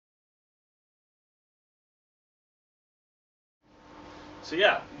So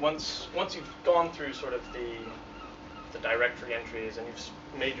yeah, once you've gone through sort of the directory entries and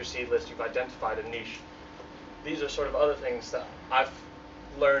you've made your seed list, you've identified a niche. These are sort of other things that I've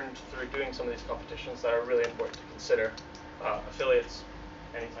learned through doing some of these competitions that are really important to consider. Affiliates,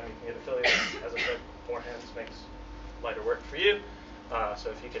 anytime you can get affiliates, as I said beforehand, makes lighter work for you. So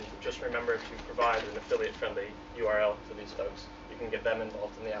if you can just remember to provide an affiliate-friendly URL for these folks, you can get them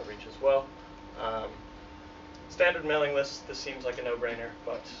involved in the outreach as well. Standard mailing list, this seems like a no-brainer,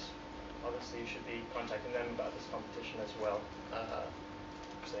 but obviously you should be contacting them about this competition as well.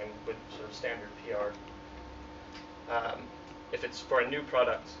 Same with sort of standard PR. If it's for a new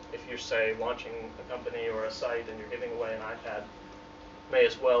product, if you're, say, launching a company or a site and you're giving away an iPad, may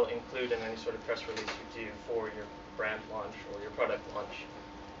as well include in any sort of press release you do for your brand launch or your product launch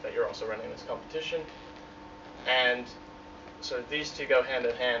that you're also running this competition. And so these two go hand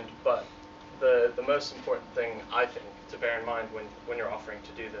in hand, but the most important thing, I think, to bear in mind when you're offering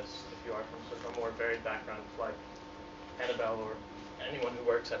to do this, if you are from sort of a more varied background like Annabelle or anyone who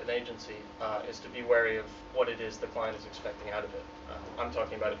works at an agency, is to be wary of what it is the client is expecting out of it. I'm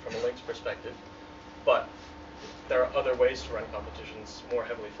talking about it from a links perspective, but there are other ways to run competitions more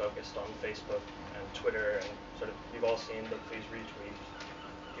heavily focused on Facebook and Twitter, and sort of you've all seen the please retweet.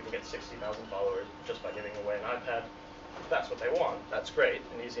 People get 60,000 followers just by giving away an iPad. If that's what they want, that's great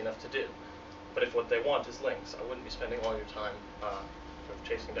and easy enough to do. But if what they want is links, I wouldn't be spending all your time sort of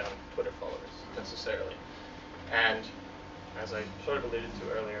chasing down Twitter followers necessarily. And as I sort of alluded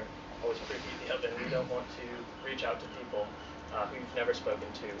to earlier, always preheat the oven. You don't want to reach out to people who you've never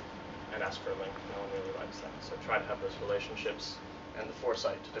spoken to and ask for a link. No one really likes that. So try to have those relationships and the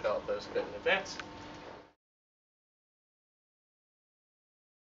foresight to develop those a bit in advance.